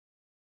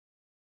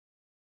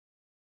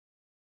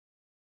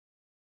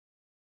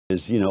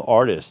is,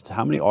 artists.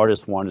 How many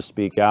artists want to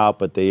speak out,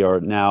 but they are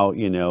now,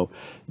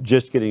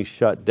 just getting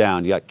shut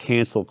down. You got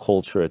cancel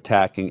culture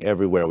attacking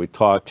everywhere. We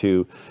talked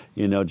to,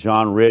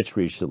 John Rich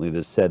recently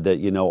that said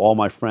that, all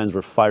my friends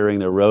were firing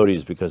their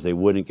roadies because they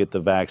wouldn't get the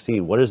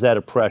vaccine. What is that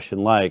oppression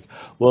like?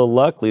 Well,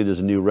 luckily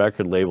there's a new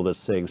record label that's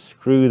saying,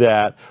 screw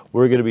that.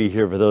 We're going to be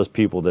here for those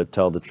people that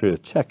tell the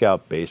truth. Check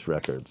out Bass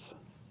Records.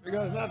 Here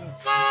goes nothing.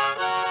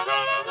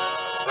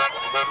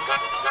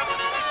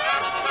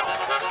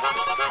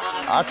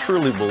 I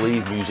truly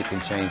believe music can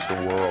change the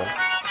world.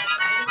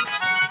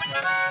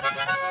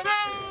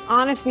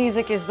 Honest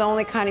music is the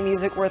only kind of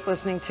music worth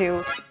listening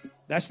to.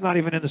 That's not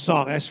even in the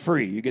song. That's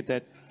free. You get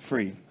that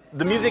free.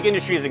 The music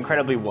industry is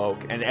incredibly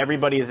woke and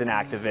everybody is an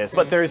activist,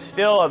 but there's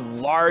still a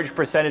large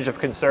percentage of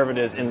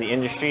conservatives in the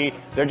industry.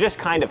 They're just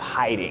kind of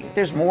hiding.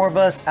 There's more of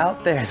us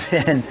out there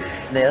than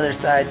the other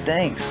side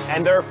thinks.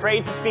 And they're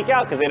afraid to speak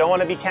out because they don't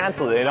want to be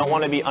canceled. They don't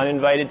want to be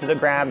uninvited to the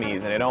Grammys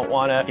and they don't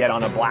want to get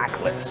on a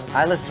blacklist.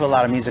 I listen to a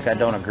lot of music I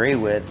don't agree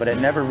with, but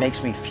it never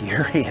makes me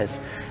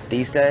furious.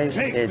 These days,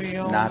 it's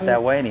not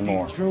that way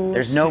anymore.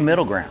 There's no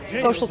middle ground.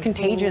 Social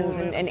contagions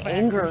and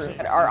anger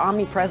are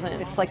omnipresent.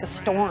 It's like a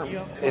storm.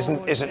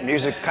 Isn't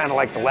music kind of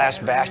like the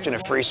last bastion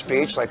of free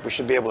speech? Like we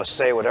should be able to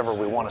say whatever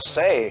we want to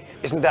say.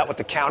 Isn't that what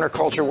the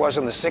counterculture was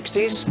in the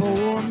 60s?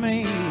 Pour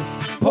me,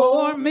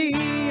 pour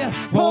me,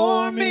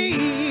 pour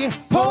me,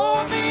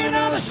 pour me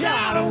another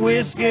shot of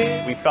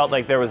whiskey. We felt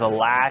like there was a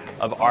lack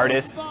of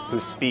artists who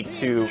speak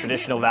to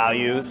traditional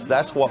values.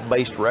 That's what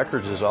Bass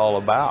Records is all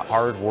about.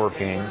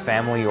 Hardworking,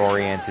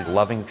 family-oriented,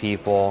 loving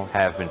people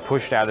have been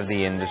pushed out of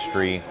the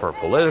industry for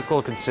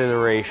political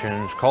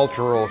considerations,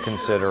 cultural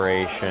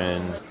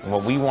considerations. And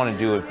what we want to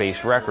do at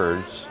Bass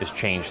Records is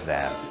change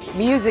that.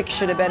 Music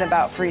should have been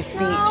about free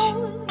speech.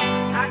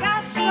 I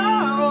got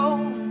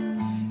sorrow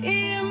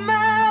in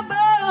my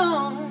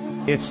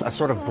bones. It's a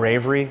sort of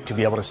bravery to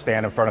be able to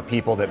stand in front of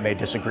people that may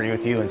disagree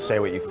with you and say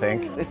what you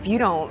think. If you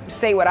don't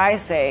say what I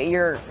say,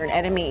 you're an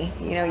enemy.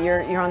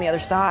 You're on the other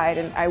side,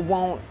 and I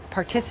won't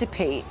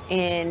participate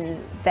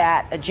in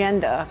that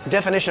agenda. The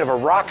definition of a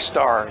rock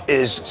star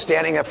is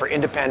standing up for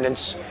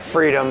independence,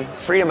 freedom,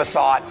 freedom of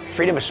thought,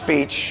 freedom of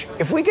speech.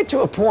 If we get to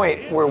a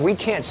point where we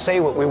can't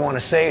say what we want to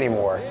say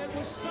anymore,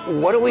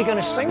 what are we going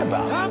to sing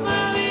about? I'm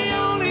not the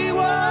only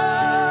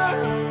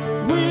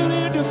one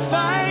willing to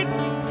fight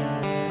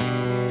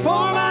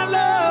for my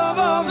love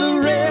of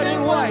the red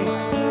and white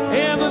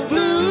and the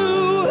blue.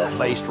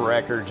 Bass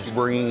Records is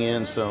bringing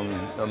in some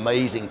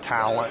amazing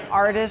talent.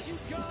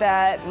 Artists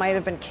that might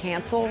have been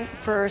canceled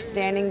for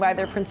standing by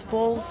their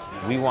principles.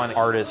 We want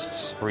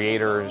artists,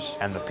 creators,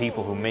 and the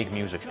people who make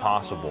music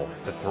possible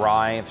to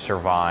thrive,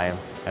 survive,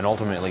 and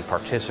ultimately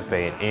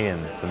participate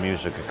in the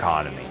music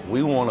economy.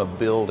 We want to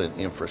build an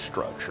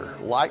infrastructure,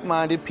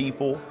 like-minded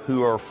people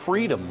who are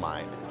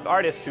freedom-minded.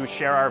 Artists who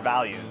share our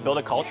values, build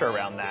a culture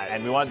around that.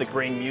 And we wanted to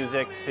bring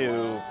music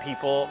to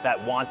people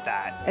that want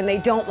that. And they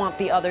don't want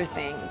the other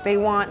thing. They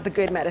want the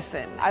good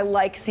medicine. I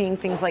like seeing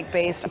things like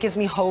Bass. It gives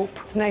me hope.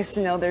 It's nice to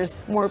know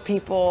there's more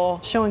people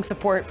showing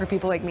support for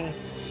people like me.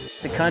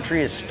 The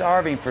country is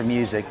starving for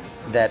music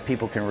that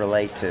people can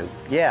relate to.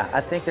 Yeah,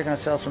 I think they're going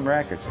to sell some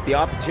records. The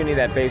opportunity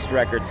that Bass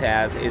Records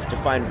has is to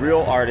find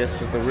real artists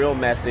with a real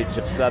message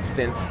of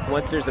substance.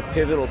 Once there's a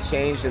pivotal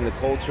change in the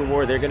culture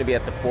war, they're going to be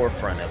at the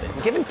forefront of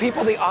it. Giving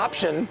people the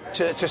option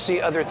to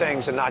see other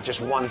things and not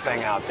just one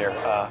thing out there,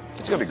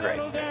 it's going to be great.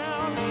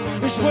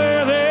 It's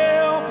where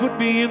they'll put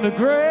me in the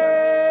grave.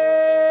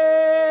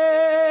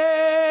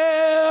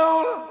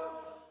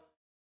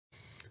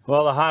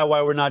 Well, the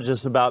HighWire, we're not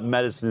just about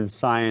medicine and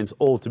science.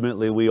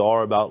 Ultimately, we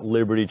are about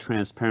liberty,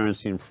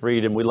 transparency, and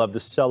freedom. We love to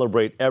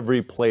celebrate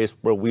every place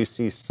where we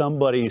see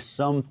somebody,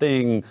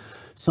 something,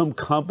 some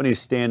company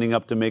standing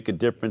up to make a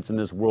difference in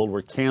this world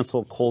where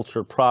cancel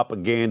culture,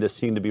 propaganda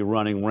seem to be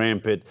running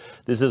rampant.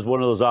 This is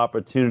one of those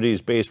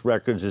opportunities Bass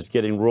Records is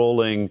getting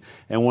rolling,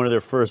 and one of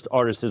their first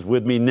artists is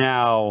with me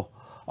now.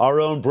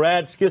 Our own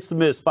Brad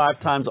Skistimus, 5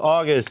 times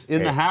August,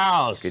 in the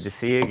house. Good to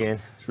see you again.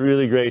 It's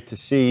really great to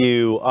see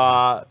you.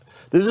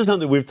 This is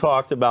something we've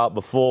talked about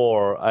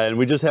before, and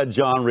we just had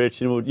John Rich,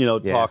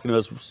 talking to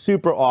us.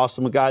 Super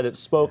awesome, a guy that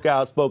spoke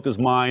out, spoke his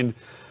mind.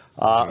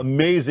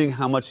 Amazing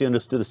how much he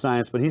understood the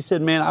science. But he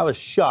said, man, I was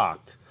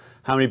shocked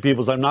how many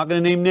people, I'm not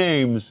going to name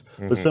names,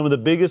 but some of the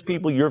biggest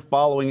people you're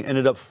following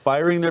ended up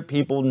firing their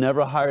people,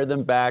 never hired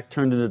them back,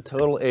 turned into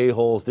total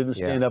a-holes, didn't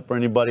stand up for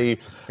anybody.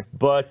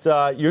 But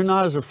you're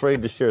not as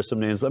afraid to share some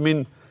names. I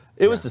mean,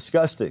 it was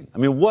disgusting. I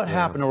mean, what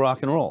happened to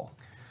rock and roll?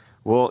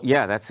 Well,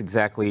 yeah, that's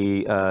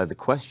exactly the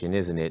question,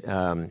 isn't it?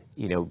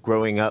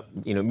 Growing up,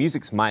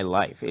 music's my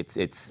life.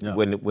 It's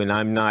when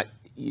I'm not,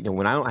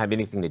 when I don't have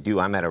anything to do,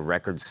 I'm at a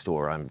record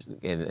store.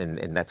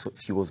 And that's what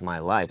fuels my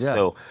life. Yeah.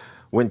 So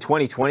when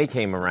 2020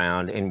 came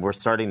around and we're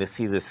starting to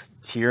see this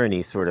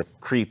tyranny sort of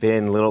creep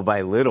in little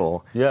by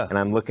little, and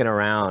I'm looking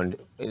around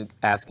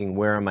asking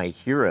where are my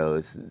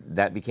heroes,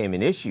 that became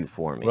an issue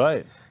for me.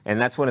 Right. And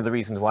that's one of the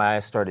reasons why I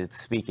started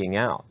speaking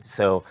out.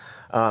 So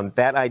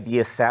that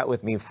idea sat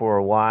with me for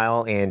a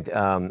while, and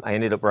I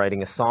ended up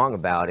writing a song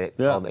about it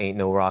called Ain't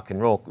No Rock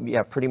and Roll.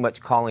 Yeah, pretty much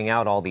calling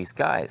out all these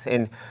guys.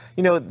 And,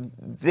 you know,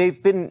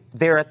 they've been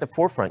there at the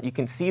forefront. You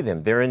can see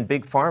them. They're in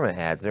big pharma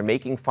ads. They're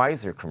making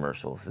Pfizer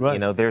commercials. Right. You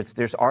know,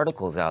 there's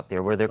articles out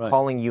there where they're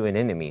calling you an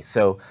enemy.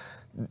 So,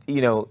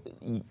 you know,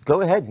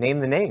 go ahead,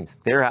 name the names.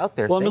 They're out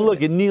there. Well, I mean, look,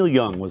 Neil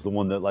Young was the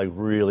one that like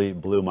really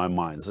blew my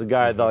mind. It's a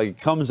guy that like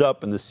comes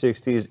up in the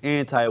 '60s,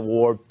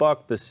 anti-war,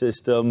 buck the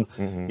system,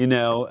 you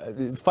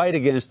know, fight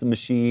against the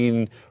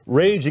machine,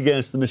 rage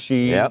against the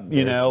machine.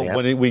 You know,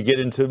 when we get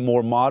into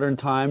more modern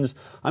times,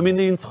 I mean,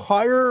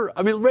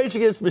 rage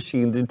against the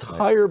machine. The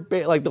entire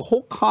like the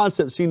whole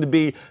concept seemed to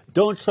be: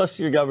 don't trust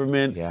your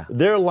government.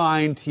 They're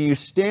lying to you.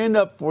 Stand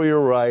up for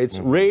your rights.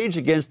 Rage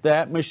against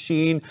that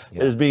machine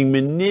that is being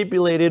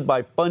manipulated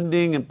by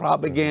funding and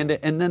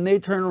propaganda, and then they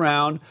turn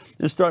around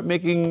and start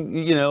making,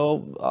 you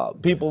know,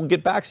 people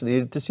get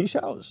vaccinated to see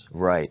shows.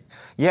 Right.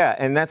 Yeah,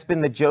 and that's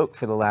been the joke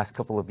for the last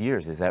couple of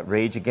years, is that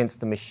rage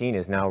against the machine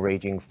is now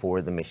raging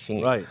for the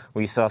machine. Right.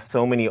 We saw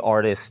so many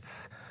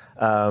artists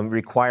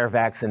require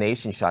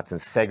vaccination shots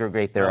and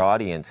segregate their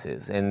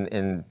audiences,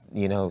 and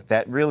you know,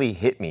 that really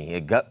hit me.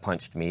 It gut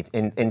punched me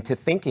into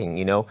thinking,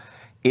 you know,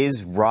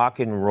 is rock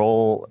and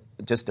roll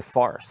just a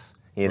farce?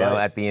 You know,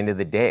 at the end of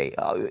the day,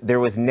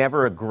 there was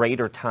never a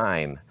greater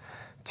time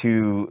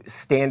to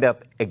stand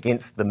up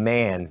against the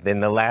man than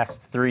the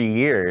last 3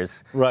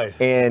 years. Right.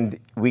 And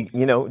we,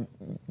 you know,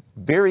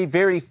 very,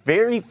 very,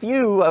 very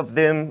few of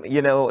them,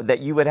 you know,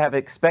 that you would have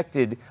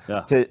expected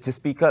to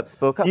speak up,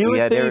 spoke up. You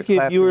would think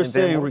if you were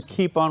saying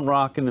keep on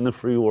rocking in the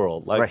free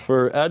world, like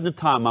for at the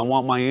time, I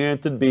want my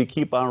anthem to be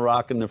keep on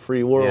rocking the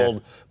free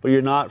world, but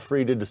you're not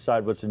free to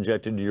decide what's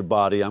injected into your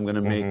body. I'm going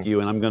to make you,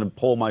 and I'm going to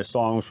pull my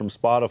songs from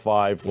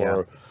Spotify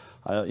for,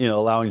 you know,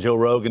 allowing Joe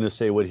Rogan to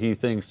say what he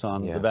thinks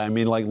on the back. I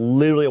mean, like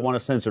literally, I want to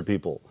censor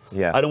people.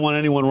 I don't want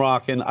anyone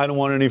rocking. I don't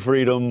want any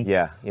freedom.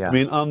 I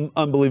mean,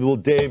 unbelievable.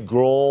 Dave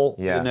Grohl.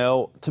 You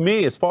know, to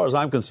me, as far as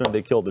I'm concerned,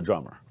 they killed the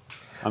drummer.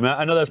 I mean,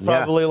 I know that's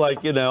probably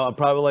like, you know, I'm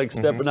probably like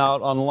stepping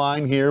out on the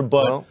line here,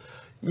 but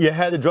you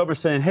had the drummer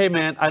saying, hey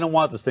man, I don't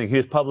want this thing. He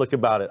was public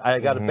about it. I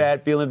got a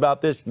bad feeling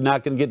about this. You're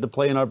not going to get to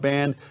play in our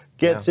band.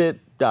 Gets it,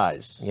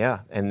 dies.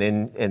 And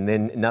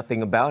then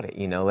nothing about it.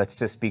 You know, let's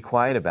just be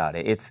quiet about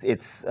it.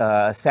 It's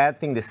a sad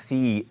thing to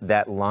see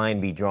that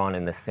line be drawn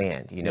in the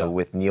sand. You know,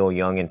 with Neil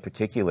Young in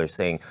particular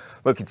saying,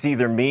 "Look, it's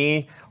either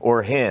me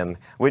or him."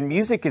 When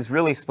music is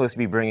really supposed to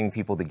be bringing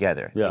people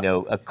together. You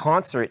know, a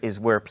concert is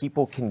where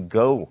people can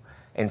go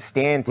and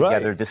stand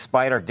together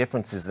despite our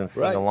differences and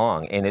sing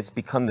along. And it's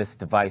become this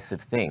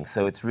divisive thing.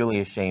 So it's really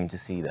a shame to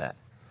see that.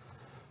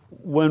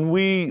 When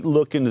we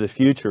look into the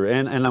future,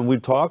 and we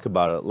talk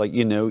about it, like,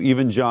 you know,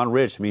 even John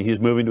Rich, I mean,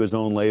 he's moving to his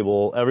own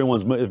label.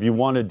 Everyone's, if you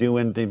want to do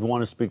anything, if you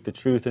want to speak the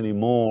truth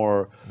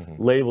anymore,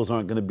 labels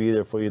aren't going to be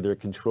there for you. They're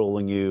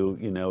controlling you.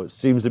 You know, it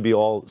seems to be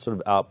all sort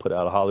of output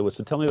out of Hollywood.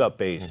 So tell me about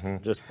Based,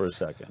 just for a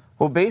second.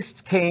 Well,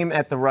 Based came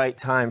at the right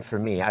time for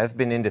me. I've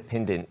been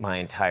independent my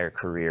entire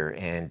career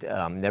and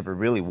never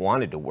really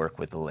wanted to work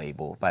with a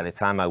label. By the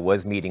time I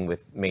was meeting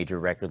with major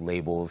record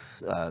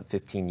labels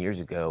 15 years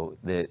ago,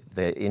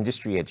 the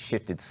industry had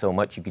shifted so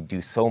much. You could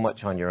do so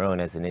much on your own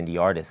as an indie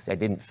artist. I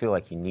didn't feel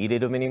like you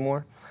needed them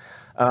anymore.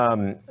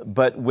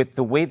 But with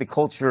the way the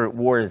culture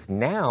war is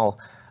now,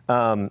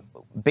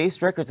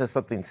 Based Records has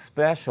something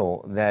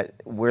special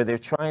where they're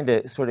trying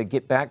to sort of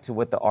get back to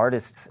what the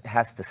artist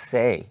has to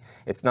say.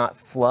 It's not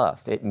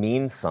fluff. It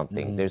means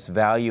something. There's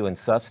value and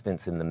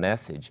substance in the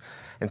message.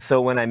 And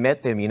so when I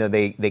met them, you know,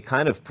 they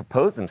kind of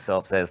proposed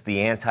themselves as the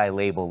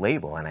anti-label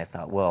label. And I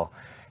thought, well,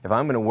 if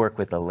I'm going to work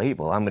with a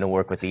label, I'm going to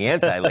work with the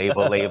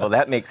anti-label label.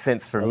 That makes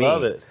sense for me. I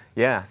love it.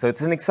 Yeah, so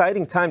it's an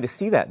exciting time to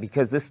see that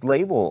because this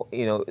label,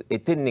 you know,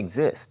 it didn't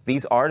exist.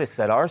 These artists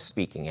that are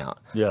speaking out,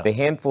 the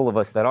handful of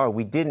us that are,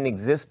 we didn't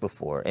exist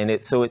before.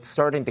 And so it's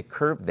starting to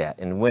curb that.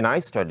 And when I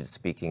started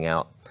speaking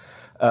out,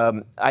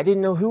 I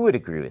didn't know who would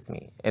agree with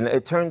me. And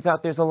it turns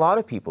out there's a lot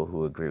of people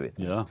who agree with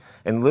me.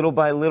 And little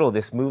by little,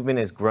 this movement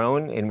has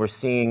grown, and we're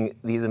seeing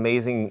these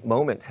amazing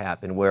moments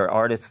happen where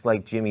artists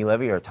like Jimmy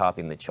Levy are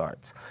topping the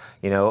charts,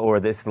 you know, or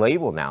this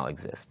label now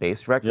exists.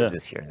 Based Records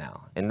is here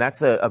now. And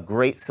that's a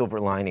great silver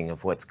lining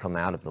of what's come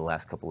out of the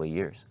last couple of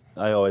years.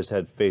 I always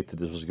had faith that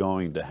this was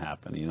going to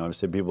happen. You know, I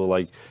said people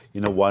like,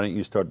 you know, why don't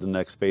you start the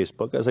next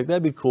Facebook? I was like,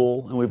 that'd be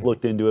cool, and we've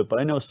looked into it, but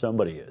I know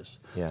somebody is.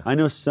 I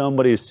know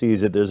somebody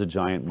sees that there's a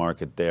giant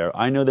market there.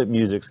 I know that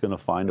music's going to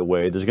find a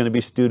way. There's going to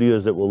be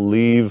studios that will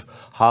leave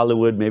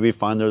Hollywood, maybe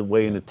find their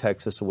way into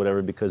Texas or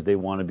whatever, because they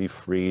want to be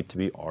free to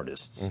be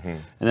artists. And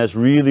that's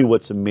really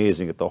what's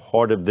amazing at the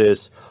heart of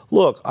this.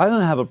 Look, I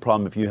don't have a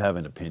problem if you have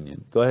an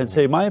opinion. Go ahead and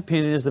say, my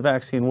opinion is the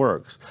vaccine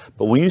works.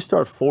 But when you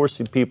start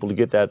forcing people to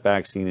get that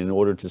vaccine in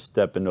order to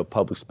step into a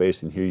public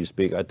space and hear you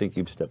speak, I think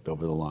you've stepped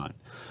over the line.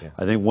 Yeah.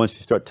 I think once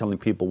you start telling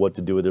people what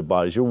to do with their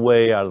bodies, you're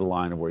way out of the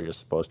line of where you're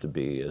supposed to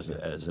be as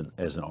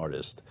an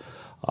artist.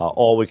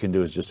 All we can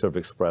do is just sort of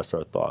express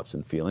our thoughts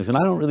and feelings. And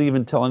I don't really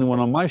even tell anyone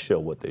on my show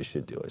what they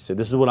should do. I say,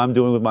 this is what I'm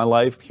doing with my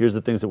life. Here's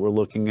the things that we're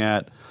looking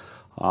at.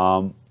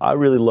 I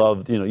really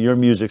love, your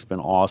music's been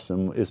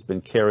awesome. It's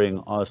been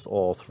carrying us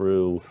all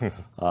through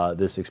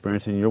this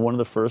experience, and you're one of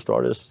the first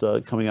artists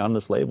coming out on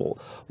this label.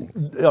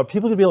 Are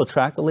people going to be able to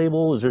track the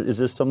label? Is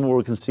this somewhere where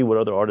we can see what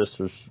other artists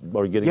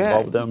are getting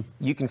involved with them?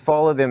 You can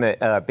follow them at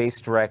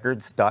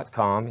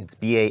basedrecords.com. It's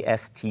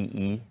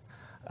BASTE.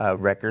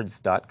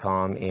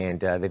 Records.com, and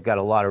they've got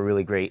a lot of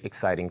really great,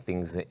 exciting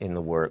things in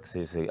the works.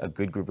 There's a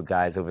good group of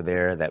guys over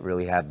there that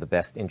really have the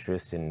best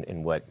interest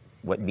in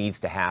what needs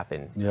to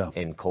happen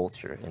in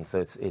culture, and so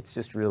it's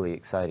just really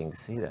exciting to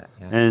see that.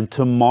 Yeah. And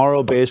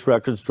tomorrow, Base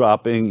Records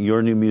dropping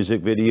your new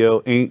music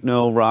video, Ain't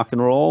No Rock and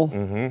Roll.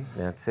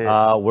 That's it.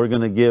 We're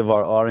going to give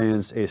our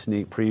audience a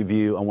sneak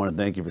preview. I want to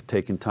thank you for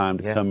taking time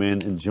to come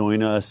in and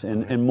join us,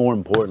 and more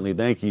importantly,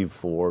 thank you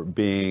for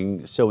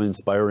being so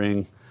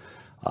inspiring.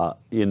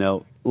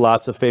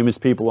 Lots of famous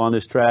people on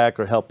this track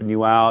are helping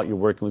you out. You're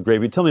working with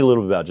Gravy. Tell me a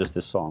little bit about just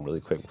this song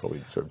really quick before we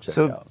sort of check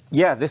it out.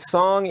 Yeah, this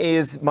song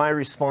is my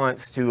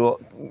response to,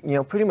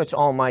 pretty much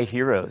all my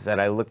heroes that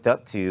I looked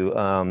up to,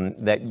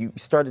 that you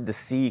started to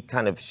see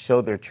kind of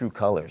show their true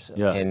colors.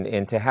 Yeah.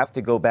 And to have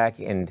to go back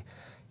and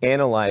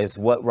analyze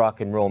what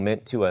rock and roll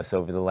meant to us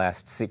over the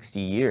last 60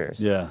 years.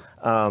 Yeah.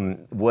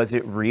 Was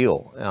it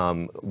real?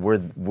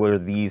 Were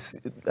these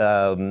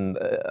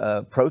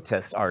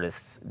protest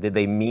artists, did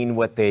they mean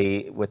what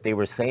they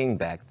were saying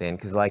back then?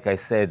 Because like I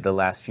said, the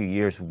last few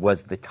years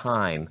was the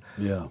time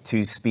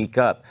to speak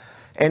up.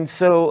 And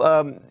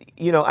so,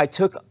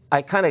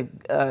 I kind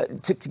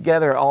of took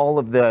together all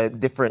of the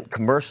different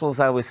commercials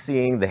I was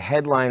seeing, the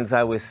headlines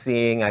I was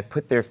seeing. I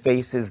put their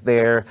faces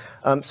there,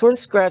 sort of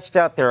scratched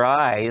out their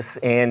eyes,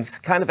 and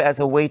kind of as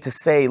a way to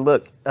say,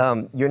 look,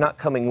 you're not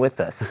coming with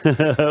us,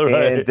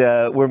 right.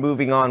 And we're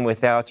moving on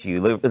without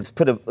you.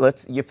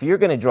 If you're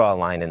going to draw a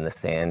line in the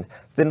sand,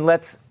 then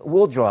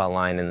we'll draw a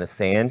line in the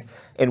sand,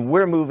 and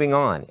we're moving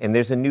on, and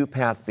there's a new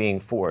path being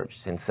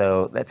forged. And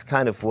so that's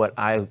kind of what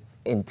I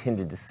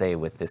intended to say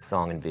with this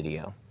song and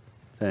video.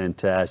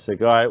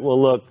 Fantastic. All right.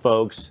 Well, look,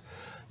 folks,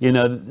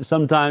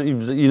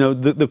 sometimes,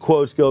 the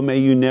quotes go, may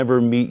you never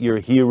meet your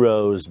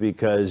heroes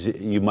because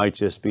you might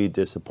just be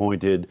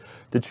disappointed.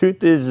 The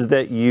truth is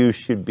that you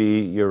should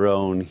be your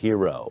own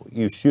hero.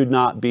 You should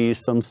not be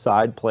some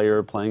side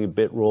player playing a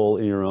bit role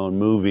in your own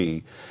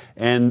movie.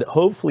 And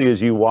hopefully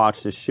as you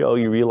watch the show,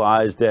 you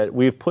realize that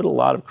we've put a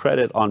lot of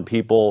credit on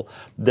people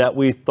that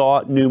we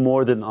thought knew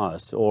more than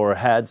us or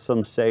had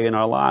some say in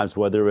our lives,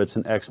 whether it's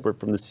an expert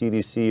from the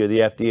CDC or the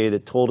FDA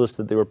that told us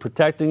that they were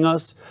protecting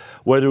us,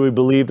 whether we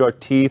believed our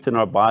teeth and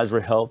our bodies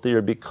were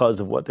healthier because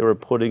of what they were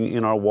putting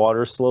in our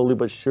water. Slowly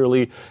but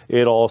surely,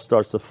 it all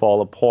starts to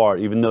fall apart.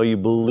 Even though you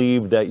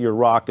believed that your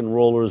rock and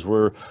rollers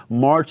were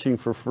marching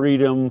for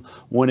freedom,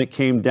 when it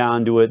came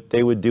down to it,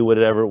 they would do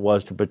whatever it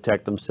was to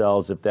protect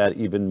themselves, if that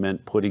even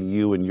meant putting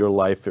you and your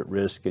life at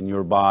risk and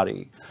your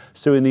body.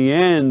 So in the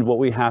end, what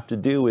we have to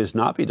do is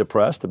not be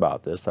depressed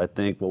about this. I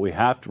think what we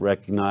have to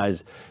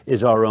recognize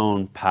is our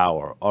own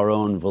power, our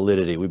own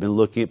validity. We've been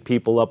looking at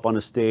people up on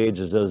a stage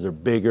as though they're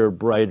bigger,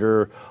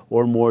 brighter,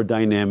 or more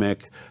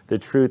dynamic. The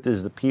truth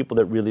is the people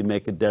that really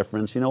make a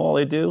difference, all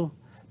they do?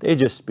 They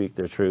just speak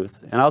their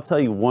truth. And I'll tell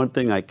you one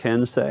thing I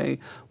can say.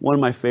 One of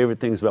my favorite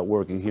things about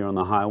working here on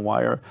the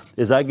HighWire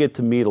is I get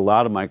to meet a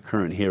lot of my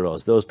current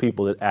heroes, those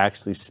people that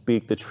actually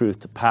speak the truth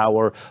to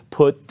power,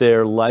 put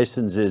their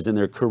licenses and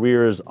their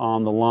careers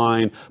on the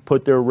line,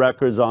 put their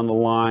records on the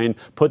line,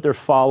 put their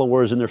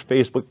followers and their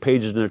Facebook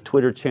pages and their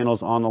Twitter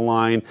channels on the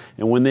line.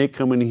 And when they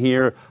come in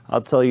here, I'll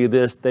tell you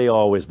this, they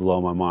always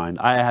blow my mind.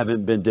 I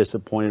haven't been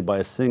disappointed by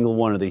a single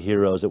one of the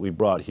heroes that we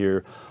brought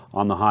here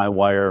on the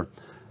HighWire.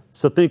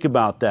 So think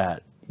about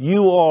that.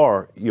 You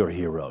are your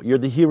hero. You're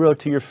the hero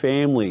to your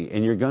family,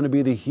 and you're going to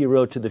be the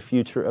hero to the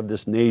future of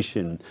this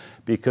nation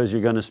because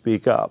you're going to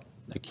speak up.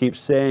 I keep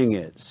saying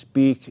it.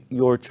 Speak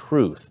your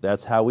truth.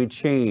 That's how we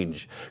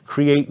change.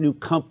 Create new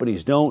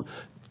companies. Don't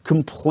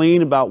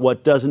complain about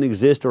what doesn't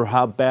exist or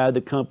how bad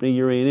the company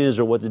you're in is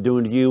or what they're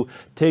doing to you.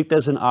 Take that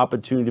as an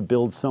opportunity to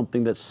build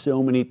something that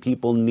so many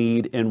people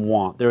need and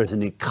want. There is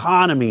an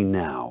economy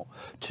now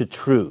to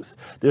truth.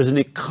 There's an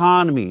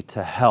economy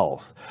to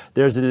health.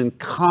 There's an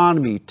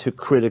economy to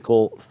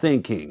critical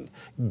thinking.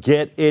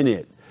 Get in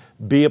it.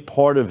 Be a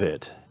part of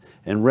it.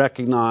 And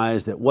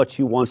recognize that what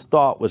you once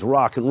thought was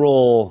rock and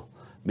roll,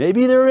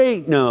 maybe there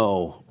ain't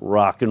no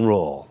rock and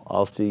roll.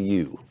 I'll see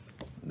you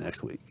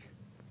next week.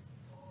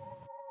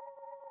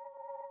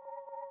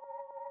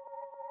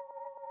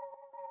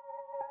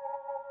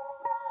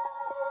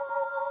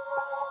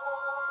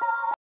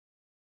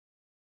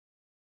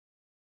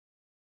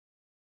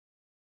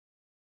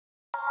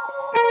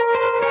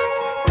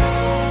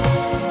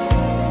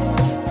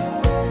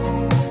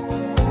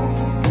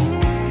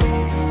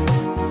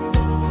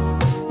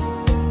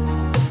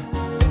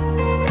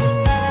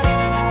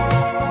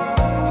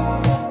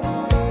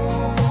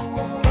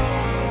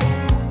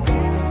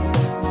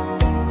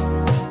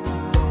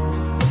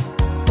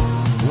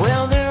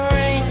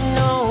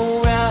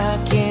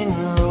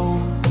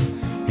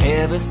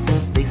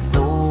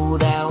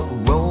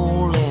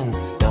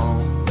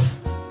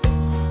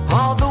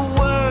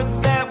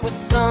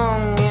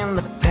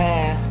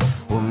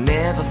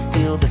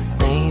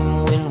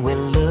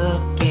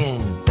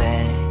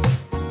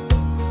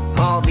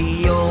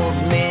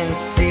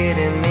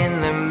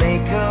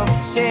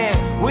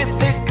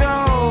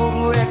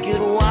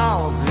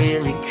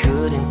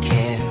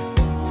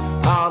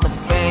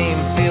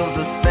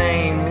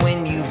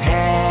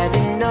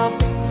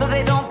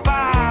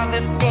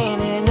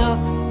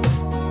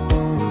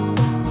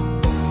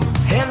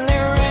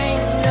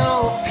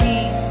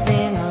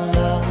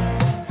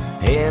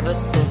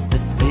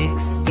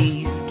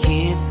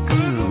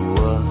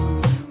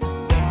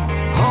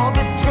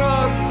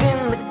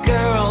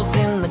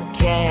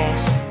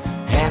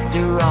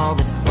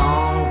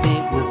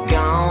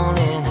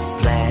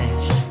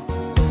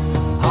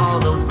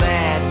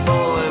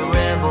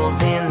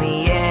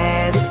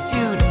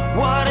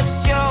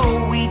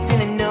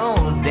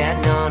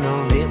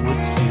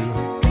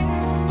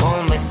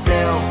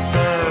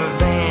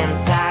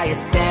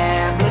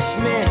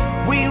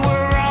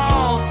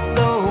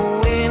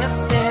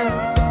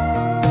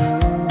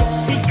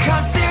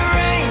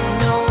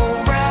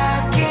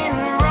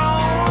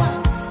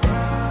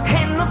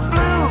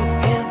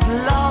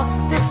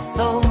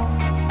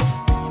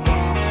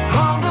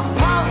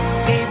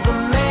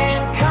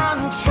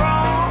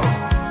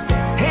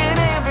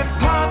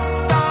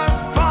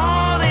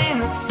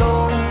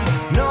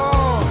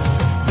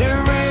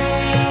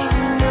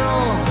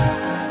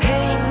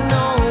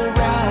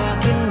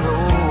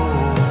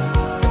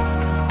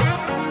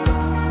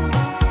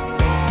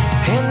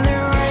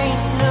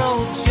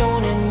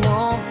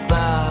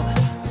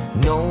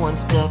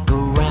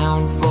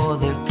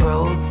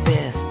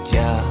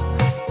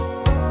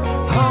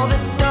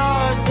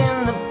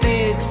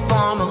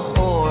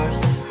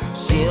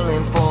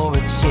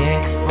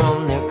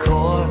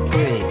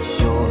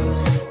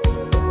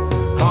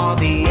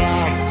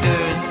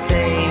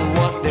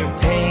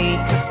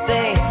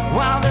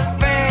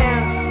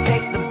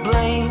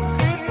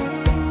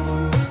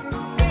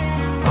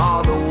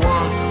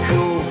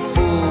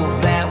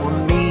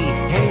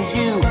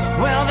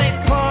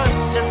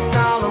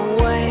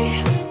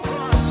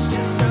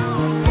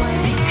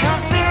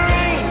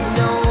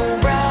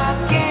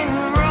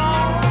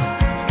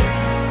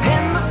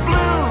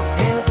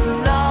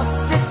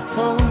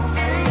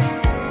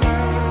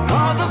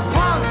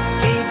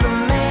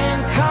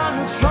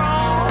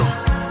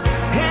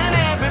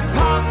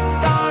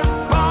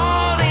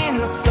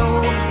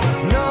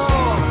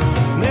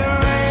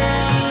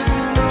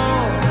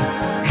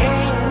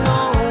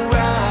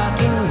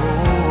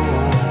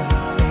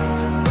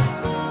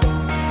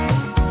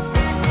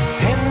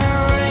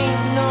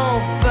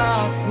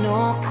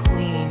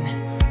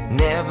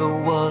 never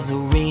was a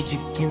rage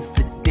against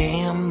the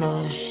damn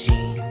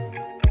machine.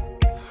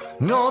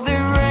 No,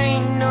 there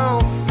ain't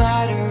no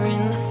fighter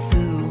in the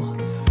Thu.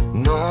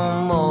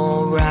 No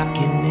more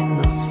rocking in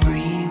those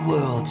free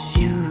world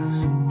shoes.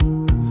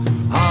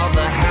 All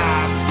the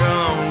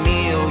high-strung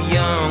Neil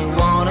Young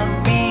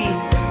wannabes,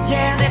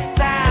 yeah, their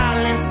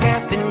silence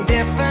has been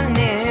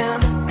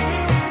deafening.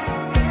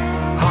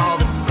 All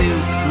the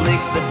suits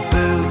lick the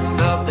boots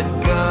of the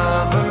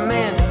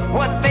government.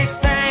 What they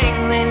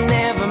sang they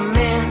never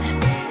meant.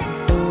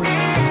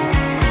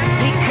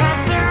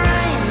 Because there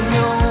ain't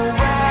no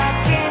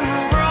rock and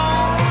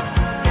roll,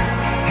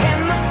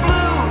 and the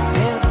blues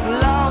has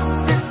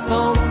lost its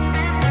soul.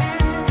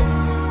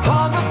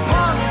 All the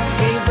punks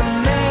gave the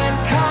man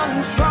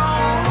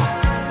control,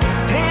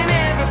 and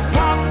every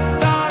pop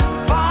star's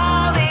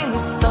falling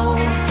soul.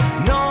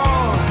 No,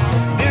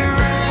 there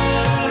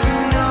ain't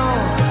no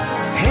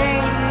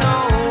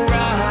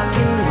rock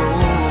and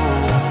roll.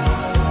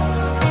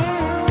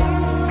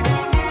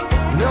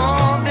 No.